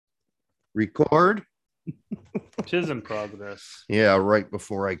Record. Tis in progress. Yeah, right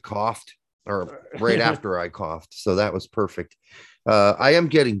before I coughed, or right after I coughed. So that was perfect. I am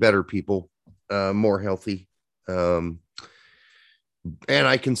getting better, people, more healthy. Um, and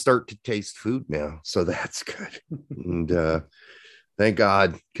I can start to taste food now. So that's good. And thank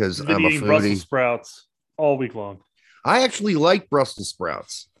God, because He's been I'm a eating Brussels foodie. sprouts all week long. I actually like Brussels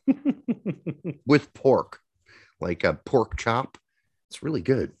sprouts with pork, like a pork chop. It's really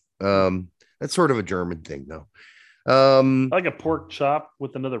good. That's sort of a German thing, though. I like a pork chop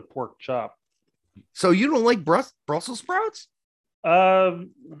with another pork chop. So you don't like Brussels sprouts? I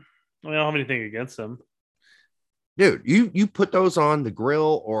don't have anything against them. Dude, you put those on the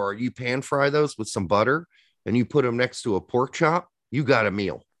grill or you pan fry those with some butter and you put them next to a pork chop, you got a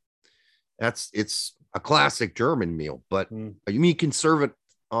meal. It's a classic German meal, but you can serve it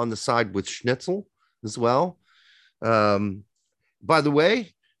on the side with schnitzel as well. Um, by the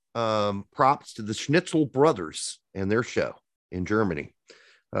way, props to the Schnitzel brothers and their show in Germany.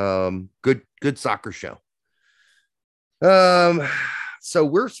 Good soccer show. So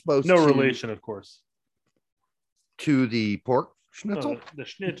we're supposed No to relation, of course, to the pork schnitzel. The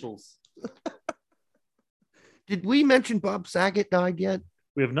schnitzels. Did we mention Bob Saget died yet?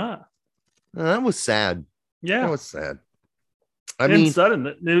 We have not. That was sad. Yeah, that was sad. I mean, sudden.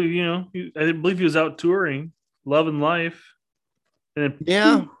 I believe he was out touring, loving life, and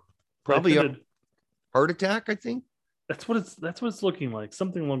probably a heart attack. I think that's what it's looking like.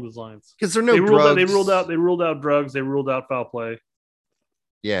 Something along those lines. Because there are no drugs. They ruled out drugs. They ruled out foul play.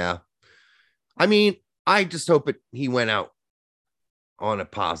 Yeah, I mean, I just hope he went out on a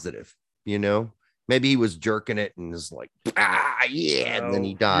positive. Maybe he was jerking it and was like, and then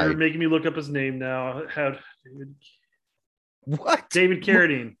he died. You're making me look up his name now. What? David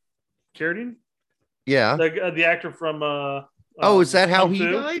Carradine. Carradine? Yeah. The actor from is that how he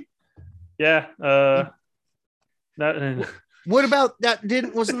died? Yeah. What about that?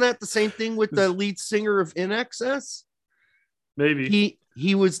 Wasn't that the same thing with the lead singer of INXS? Maybe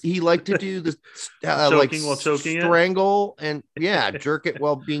he liked to do the choking while choking strangle and jerk it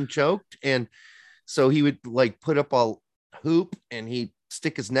while being choked, and so he would like put up a hoop and he'd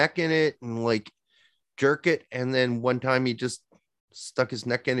stick his neck in it and like jerk it, and then one time he just stuck his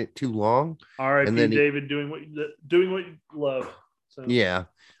neck in it too long. All right, and then David doing what you love. So. Yeah,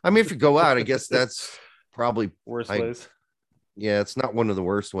 I mean, if you go out, I guess that's probably worst ways. Yeah, it's not one of the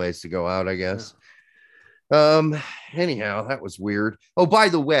worst ways to go out, I guess. Anyhow, that was weird. Oh, by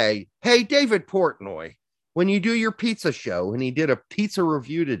the way, hey, David Portnoy, when you do your pizza show, and he did a pizza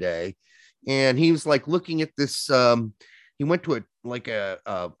review today, and he was like looking at this, he went to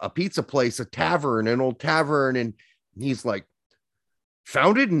a pizza place, a tavern, an old tavern, and he's like,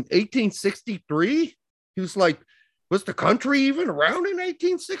 founded in 1863? He was like, was the country even around in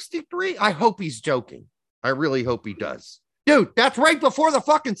 1863? I hope he's joking. I really hope he does. Dude, that's right before the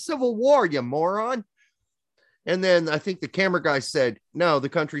fucking Civil War, you moron. And then I think the camera guy said, no, the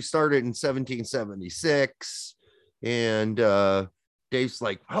country started in 1776. And Dave's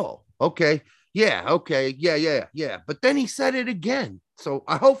like, oh, okay. Yeah, okay. Yeah. But then he said it again. So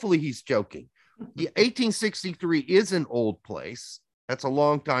hopefully he's joking. The 1863 is an old place. That's a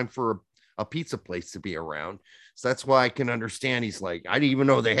long time for a pizza place to be around. So that's why I can understand. He's like, I didn't even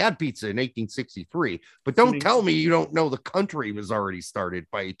know they had pizza in 1863. But don't tell me you don't know the country was already started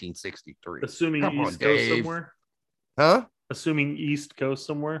by 1863. Assuming East Coast somewhere? Huh? Assuming East Coast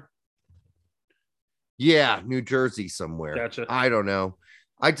somewhere? Yeah, New Jersey somewhere. Gotcha. I don't know.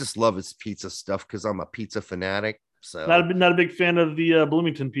 I just love his pizza stuff because I'm a pizza fanatic. So not a big fan of the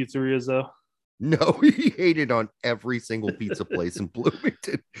Bloomington pizzerias, though. No, he hated on every single pizza place in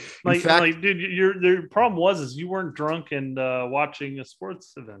Bloomington. Dude, your problem was you weren't drunk and watching a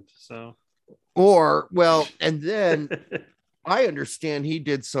sports event. So, and then I understand he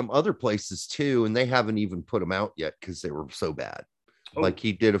did some other places too, and they haven't even put them out yet because they were so bad. Oh. Like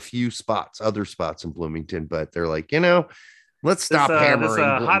he did a few other spots in Bloomington, but they're like, let's stop hammering.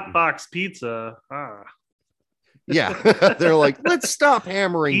 This hot box pizza. Yeah, they're like, let's stop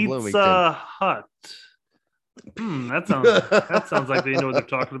hammering Pizza Bloomington. Hut. That sounds like they know what they're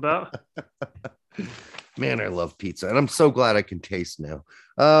talking about. Man, I love pizza, and I'm so glad I can taste now.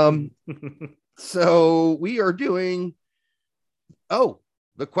 So we are doing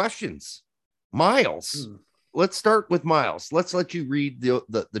the questions. Miles. Let's start with Miles. Let's let you read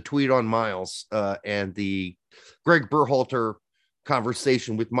the tweet on Miles and the Greg Berhalter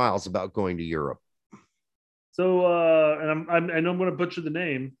conversation with Miles about going to Europe. So, and I know I'm going to butcher the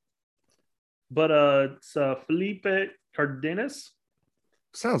name, but it's Felipe Cardenas.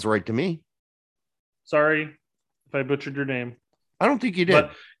 Sounds right to me. Sorry if I butchered your name. I don't think you did.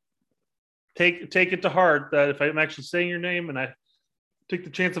 But take it to heart that if I'm actually saying your name and I take the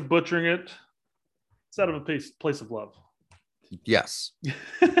chance of butchering it, it's out of a place of love. Yes,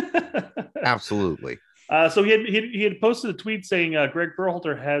 absolutely. So he had posted a tweet saying Greg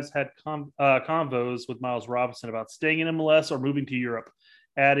Berhalter has had convos with Miles Robinson about staying in MLS or moving to Europe,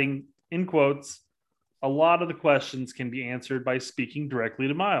 adding, in quotes, a lot of the questions can be answered by speaking directly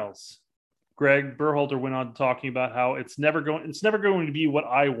to Miles. Greg Berhalter went on talking about how it's never going to be what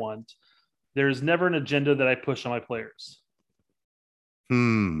I want. There's never an agenda that I push on my players.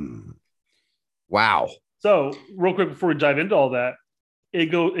 Wow. So real quick before we dive into all that,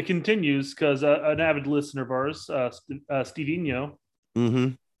 it continues because an avid listener of ours, Stevino,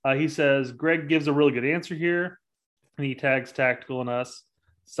 he says Greg gives a really good answer here, and he tags Tactical and us.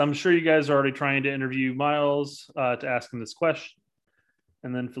 So I'm sure you guys are already trying to interview Miles to ask him this question.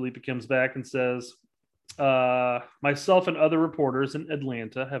 And then Felipe comes back and says, myself and other reporters in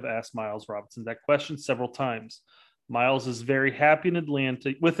Atlanta have asked Miles Robinson that question several times. Miles is very happy in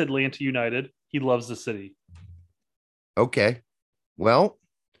Atlanta with Atlanta United. He loves the city. Okay. Well,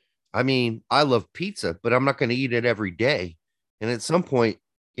 I mean, I love pizza, but I'm not going to eat it every day. And at some point,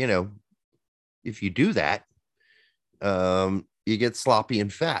 if you do that, you get sloppy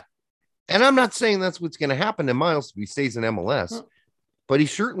and fat. And I'm not saying that's what's going to happen to Miles if he stays in MLS, but he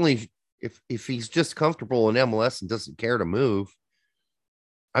certainly, if he's just comfortable in MLS and doesn't care to move,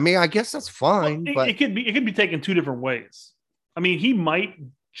 I mean, I guess that's fine. Well, but it could be taken two different ways. I mean, he might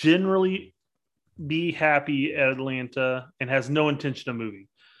generally be happy at Atlanta and has no intention of moving.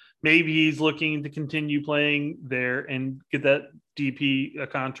 Maybe he's looking to continue playing there and get that DP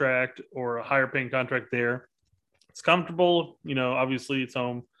contract or a higher paying contract there. It's comfortable, obviously it's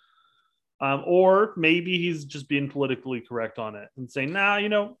home. Or maybe he's just being politically correct on it and saying, nah, I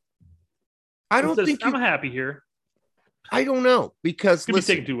don't think I'm happy here. I don't know, because it could be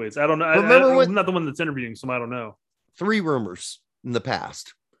taken two ways. I don't know. I'm not the one that's interviewing, so I don't know. 3 rumors in the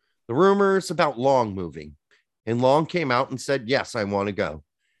past. The rumors about Long moving, and Long came out and said, yes, I want to go.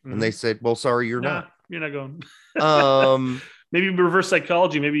 Mm-hmm. And they said, well, sorry, you're not going. Maybe reverse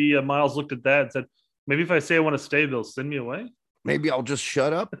psychology. Maybe Miles looked at that and said, maybe if I say I want to stay, they'll send me away. Maybe I'll just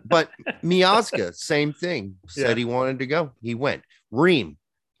shut up. But Miazga, same thing, said he wanted to go. He went. Ream,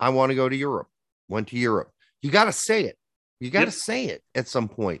 I want to go to Europe. Went to Europe. You got to say it. You got to say it at some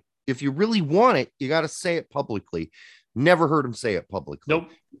point. If you really want it, you got to say it publicly. Never heard him say it publicly. Nope.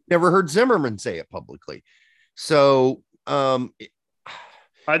 Never heard Zimmerman say it publicly. So I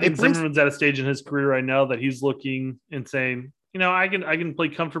think Zimmerman's at a stage in his career right now that he's looking and saying, I can play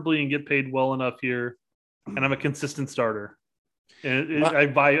comfortably and get paid well enough here, and I'm a consistent starter. And I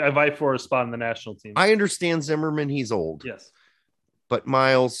vie for a spot in the national team. I understand Zimmerman, he's old. Yes. But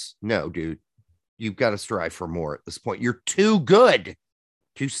Miles, no, dude. You've got to strive for more at this point. You're too good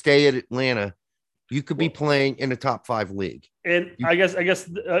to stay at Atlanta. You could be playing in a top 5 league. And I guess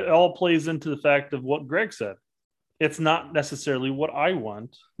it all plays into the fact of what Greg said. It's not necessarily what I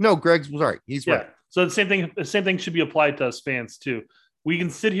want. No, Greg's right. He's right. So the same thing should be applied to us fans too. We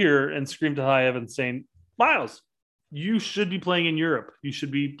can sit here and scream to high heaven saying, Miles, you should be playing in Europe. You should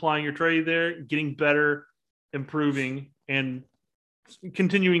be applying your trade there, getting better, improving, and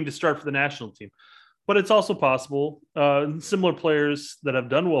continuing to start for the national team. But it's also possible similar players that have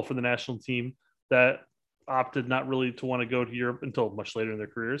done well for the national team that opted not really to want to go to Europe until much later in their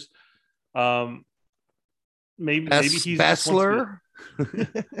careers. Maybe he's Bessler.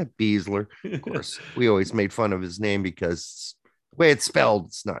 Beasler. Of course, we always made fun of his name because the way it's spelled,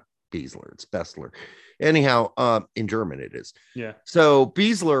 it's not Beasler, it's Bessler. Anyhow, in German it is. Yeah. So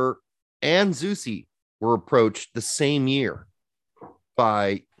Beasler and Zusi were approached the same year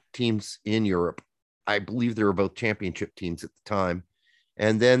by teams in Europe. I believe they were both championship teams at the time.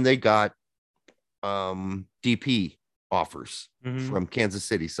 And then they got DP offers from Kansas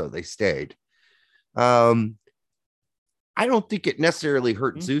City, so they stayed. I don't think it necessarily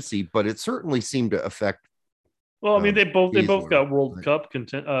hurt Zusi, but it certainly seemed to affect. Well, I mean, they both got World Cup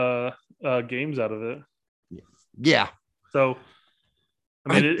games out of it. Yeah. So,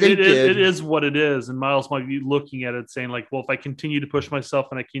 I mean, it is what it is. And Miles might be looking at it saying, like, well, if I continue to push myself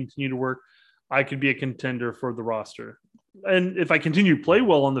and I continue to work, I could be a contender for the roster. And if I continue to play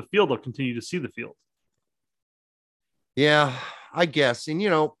well on the field, I'll continue to see the field. Yeah, I guess.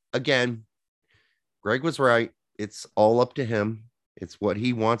 And, again, Greg was right. It's all up to him. It's what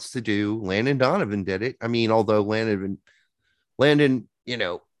he wants to do. Landon Donovan did it. I mean, although Landon,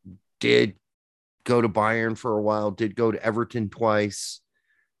 did go to Bayern for a while, did go to Everton twice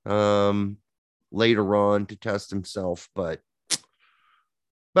later on to test himself. But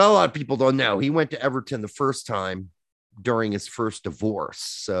a lot of people don't know. He went to Everton the first time during his first divorce.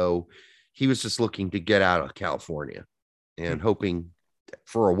 So he was just looking to get out of California and hoping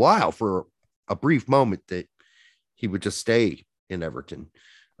for a while, for a brief moment, that he would just stay in Everton,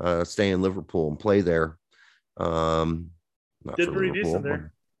 stay in Liverpool and play there. Did pretty decent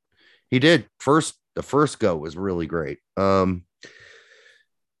there. He did. The first go was really great. Okay.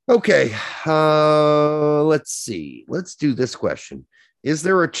 Let's see. Let's do this question. Is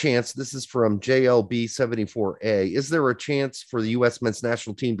there a chance, this is from JLB74A, is there a chance for the U.S. men's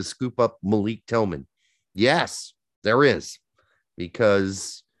national team to scoop up Malik Tillman? Yes, there is,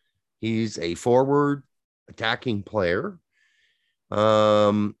 because he's a forward attacking player.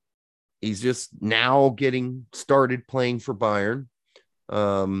 He's just now getting started playing for Bayern.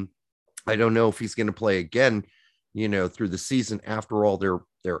 I don't know if he's going to play again, through the season after all their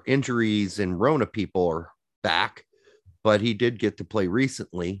injuries and Rona people are back. But he did get to play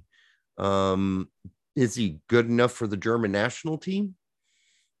recently. Is he good enough for the German national team?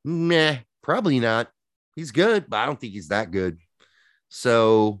 Nah, probably not. He's good, but I don't think he's that good.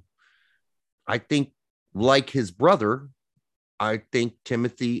 So I think, like his brother, I think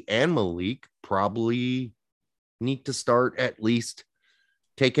Timothy and Malik probably need to start at least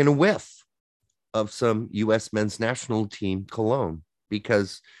taking a whiff of some U.S. men's national team cologne,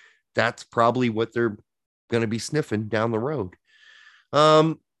 because that's probably what they're going to be sniffing down the road.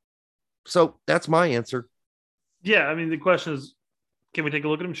 So that's my answer. Yeah, I mean, the question is, can we take a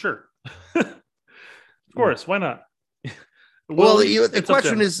look at him? Sure. Of course, why not? The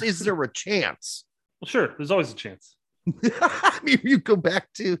question is there a chance? Well, sure, there's always a chance. I mean, you go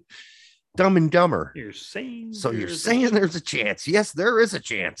back to Dumb and Dumber. You're saying there's a chance. Yes, there is a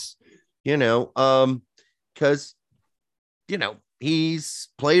chance. Because he's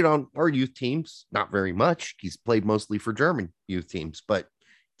played on our youth teams, not very much. He's played mostly for German youth teams, but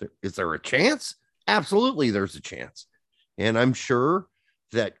is there a chance? Absolutely, there's a chance. And I'm sure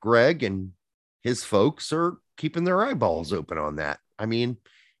that Greg and his folks are keeping their eyeballs open on that. I mean,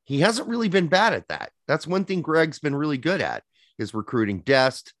 he hasn't really been bad at that. That's one thing Greg's been really good at, is recruiting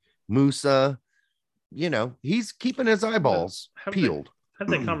Dest, Musa. He's keeping his eyeballs peeled. Had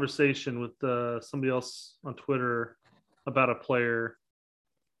that conversation with somebody else on Twitter about a player,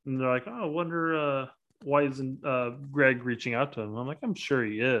 and they're like, "Oh, I wonder why isn't Greg reaching out to him?" I'm like, "I'm sure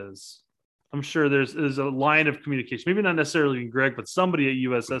he is. I'm sure there's a line of communication. Maybe not necessarily Greg, but somebody at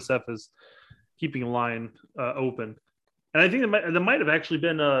USSF is keeping a line open." And I think that might have actually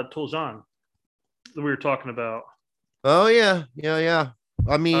been Toljan that we were talking about. Oh yeah.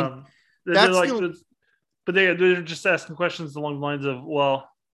 I mean, they're just asking questions along the lines of, well,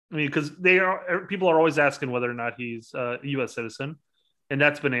 I mean, because people are always asking whether or not he's a U.S. citizen, and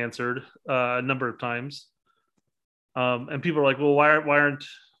that's been answered a number of times. And people are like, well, why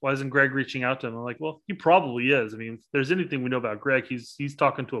isn't Greg reaching out to him? I'm like, well, he probably is. I mean, if there's anything we know about Greg, he's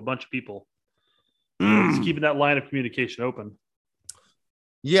talking to a bunch of people. He's keeping that line of communication open.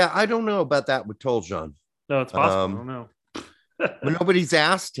 Yeah, I don't know about that with Toljan. No, it's possible. I don't know. But nobody's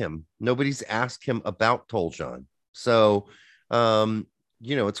asked him. Nobody's asked him about Toljan. So,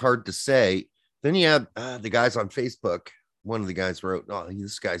 it's hard to say. Then you have the guys on Facebook. One of the guys wrote, "Oh,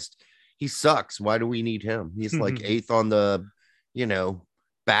 he sucks. Why do we need him? He's like 8th on the,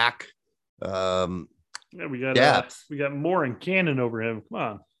 back." We got Moore and Cannon over him. Come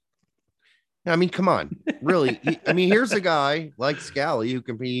on. I mean, come on, really. Here's a guy like Scally who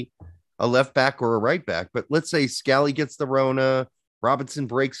can be a left back or a right back. But let's say Scally gets the Rona, Robinson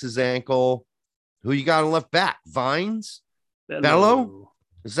breaks his ankle. Who you got on left back? Vines? Bello?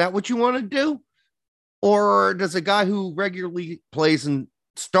 Is that what you want to do? Or does a guy who regularly plays and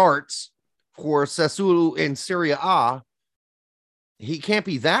starts for Sassuolo in Serie A, he can't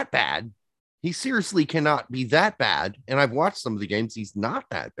be that bad. He seriously cannot be that bad. And I've watched some of the games. He's not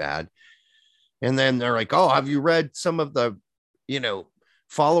that bad. And then they're like, "Oh, have you read some of the,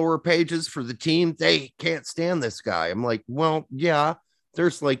 follower pages for the team? They can't stand this guy." I'm like, well, yeah,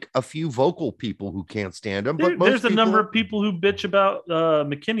 there's like a few vocal people who can't stand him. But there's a number of people who bitch about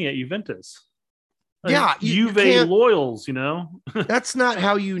McKinney at Juventus. Yeah. Juve loyals, That's not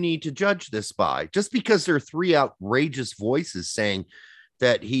how you need to judge this by. Just because there are 3 outrageous voices saying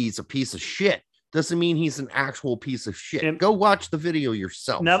that he's a piece of shit doesn't mean he's an actual piece of shit. And go watch the video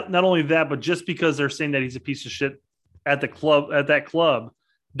yourself. Not only that, but just because they're saying that he's a piece of shit at that club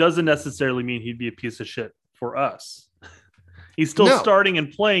doesn't necessarily mean he'd be a piece of shit for us. He's still starting and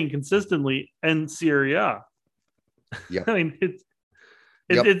playing consistently in Serie A. Yeah. I mean,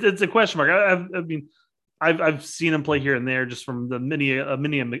 it's a question mark. I've seen him play here and there just from the many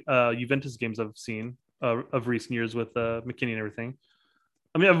Juventus games I've seen of recent years with McKinney and everything.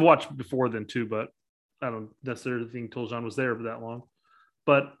 I mean, I've watched before then too, but I don't necessarily think Toljan was there for that long.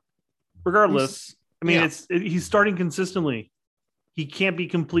 But Regardless, he's starting consistently. He can't be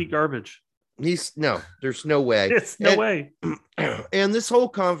complete garbage. There's no way. It's no way. And this whole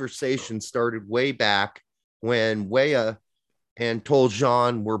conversation started way back when Weah and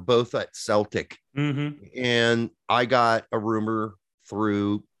Toljan were both at Celtic. Mm-hmm. And I got a rumor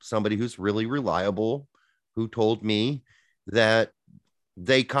through somebody who's really reliable who told me that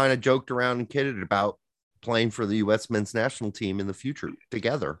they kind of joked around and kidded about playing for the U.S. men's national team in the future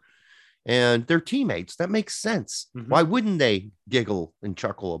together. And they're teammates. That makes sense. Mm-hmm. Why wouldn't they giggle and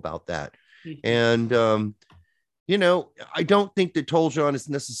chuckle about that? And, I don't think that Toljan is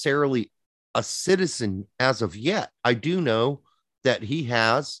necessarily a citizen as of yet. I do know that he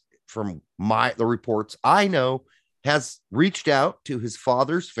has, from the reports I know, has reached out to his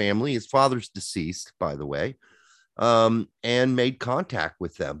father's family. His father's deceased, by the way, and made contact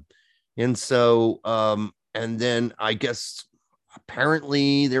with them. And so, and then I guess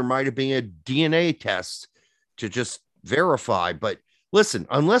apparently there might have been a DNA test to just verify. But listen,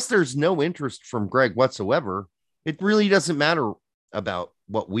 unless there's no interest from Greg whatsoever, it really doesn't matter about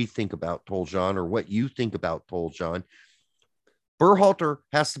what we think about Toljan or what you think about Toljan. Berhalter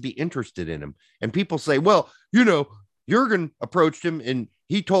has to be interested in him. And people say, well, Jurgen approached him and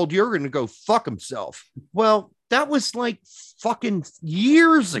he told Jurgen to go fuck himself. Well, that was like fucking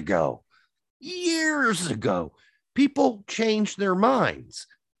years ago. People changed their minds.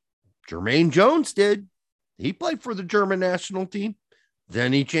 Jermaine Jones did. He played for the German national team.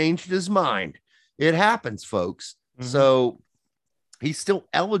 Then he changed his mind. It happens, folks. Mm-hmm. So he's still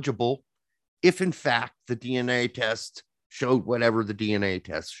eligible if, in fact, the DNA test showed whatever the DNA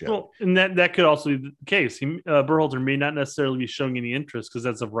test showed. Well, and that could also be the case. Berhalter may not necessarily be showing any interest because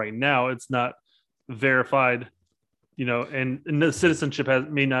as of right now, it's not verified, and the citizenship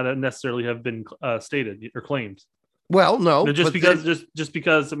may not necessarily have been stated or claimed. Well, no, just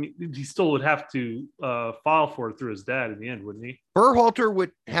because I mean, he still would have to file for it through his dad in the end, wouldn't he? Berhalter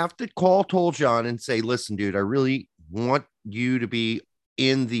would have to call Toljan and say, listen, dude, I really want you to be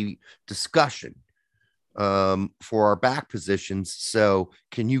in the discussion for our back positions. So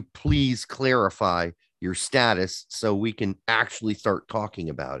can you please clarify your status so we can actually start talking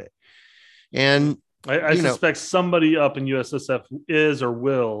about it? And I suspect somebody up in USSF is or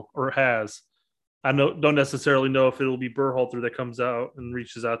will or has. I don't necessarily know if it'll be Berhalter that comes out and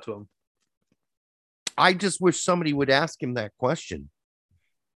reaches out to him. I just wish somebody would ask him that question.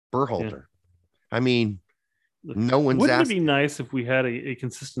 Berhalter. Yeah. I mean, no one's Wouldn't it be nice if we had a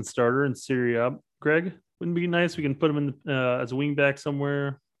consistent starter in Serie A, Greg? Wouldn't it be nice? We can put him in as a wingback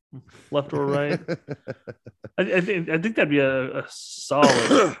somewhere, left or right. I think that'd be a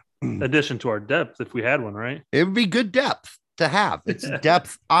solid addition to our depth if we had one, right? It would be good depth to have. It's a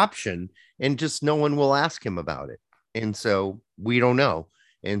depth option, and just no one will ask him about it. And so we don't know.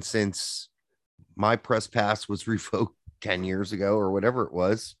 And since my press pass was revoked 10 years ago or whatever it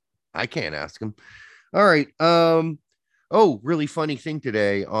was, I can't ask him. All right. Really funny thing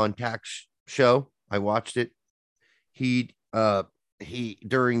today on Tax Show. I watched it. He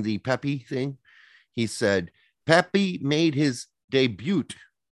during the Pepe thing, he said Pepe made his debut.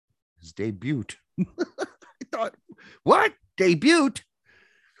 I thought, what? Debut?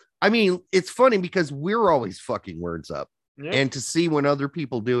 I mean, it's funny because we're always fucking words up. Yep. And to see when other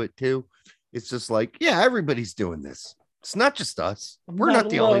people do it too, it's just like, yeah, everybody's doing this. It's not just us. We're not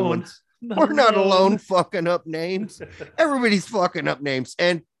the only ones. We're not alone fucking up names. Everybody's fucking up names.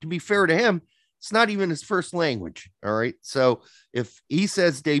 And to be fair to him, it's not even his first language. All right. So if he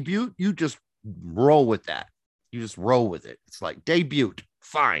says debut, you just roll with that. You just roll with it. It's like debut.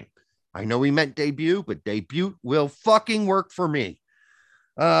 Fine. I know he meant debut, but debut will fucking work for me.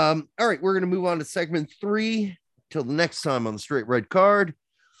 All right. We're going to move on to segment 3. Till the next time on the Straight Red Card.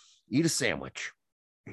 Eat a sandwich.